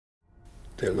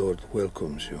The Lord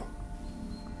welcomes you.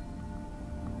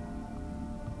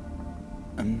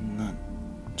 I'm not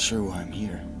sure why I'm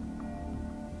here.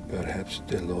 Perhaps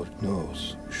the Lord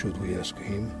knows. Should we ask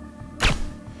him?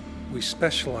 We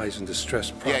specialize in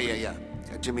distressed property. Yeah.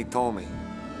 Jimmy told me.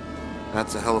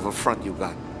 That's a hell of a front you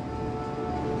got.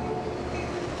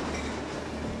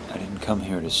 I didn't come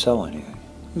here to sell anything.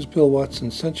 It was Bill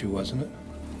Watson sent you, wasn't it?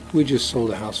 We just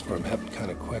sold a house for him, happened kind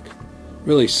of quick.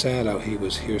 Really sad how he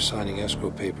was here signing escrow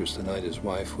papers the night his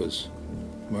wife was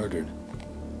murdered.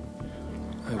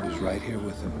 I was right here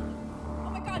with him. Oh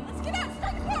my God, let's get out!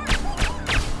 Start the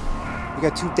car! We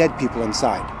got 2 dead people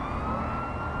inside.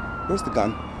 Where's the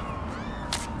gun?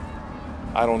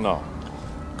 I don't know.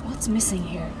 What's missing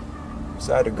here?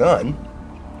 Beside a gun,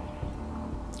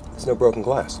 there's no broken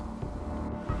glass.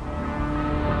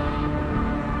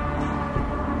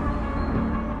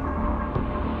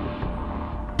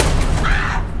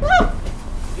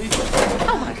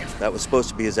 That was supposed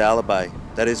to be his alibi.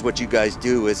 That is what you guys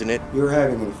do, isn't it? You're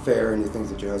having an affair and you think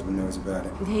that your husband knows about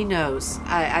it. He knows.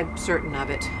 I'm certain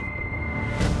of it.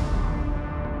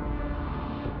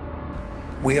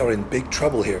 We are in big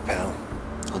trouble here, pal.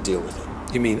 I'll deal with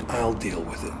it. You mean I'll deal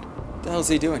with it? What the hell's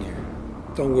he doing here?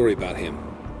 Don't worry about him.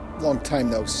 Long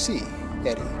time no see,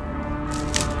 Eddie.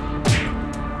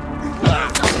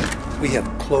 We have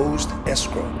closed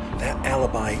escrow. That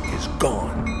alibi is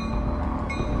gone.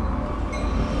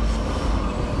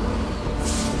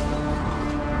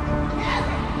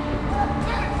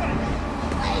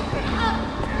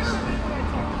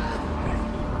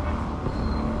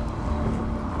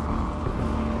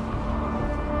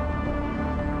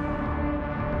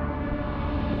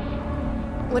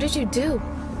 What did you do?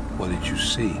 What did you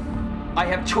see? I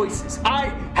have choices. I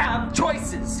have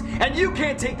choices! And you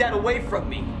can't take that away from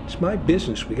me! It's my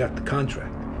business we got the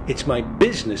contract. It's my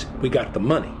business we got the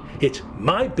money. It's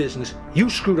my business you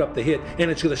screwed up the hit, and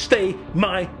it's gonna stay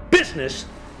my business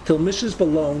till Mrs.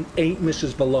 Vallone ain't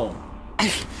Mrs. Vallone.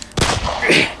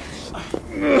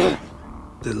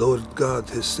 The Lord God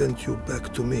has sent you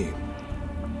back to me.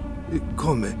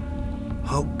 Come,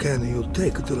 how can you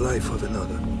take the life of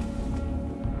another?